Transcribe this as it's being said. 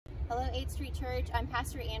8th Street Church. I'm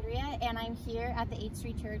Pastor Andrea, and I'm here at the 8th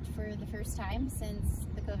Street Church for the first time since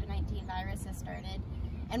the COVID-19 virus has started.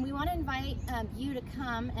 And we want to invite you to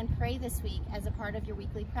come and pray this week as a part of your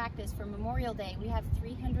weekly practice for Memorial Day. We have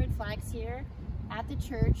 300 flags here at the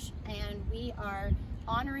church, and we are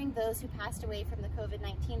honoring those who passed away from the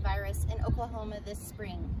COVID-19 virus in Oklahoma this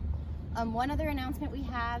spring. One other announcement we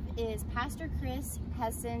have is Pastor Chris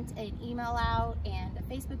has sent an email out and a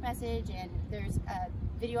Facebook message, and there's a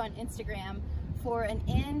video on Instagram for an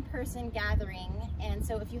in-person gathering. And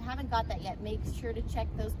so if you haven't got that yet, make sure to check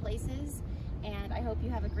those places. And I hope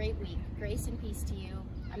you have a great week. Grace and peace to you.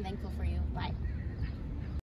 I'm thankful for you. Bye.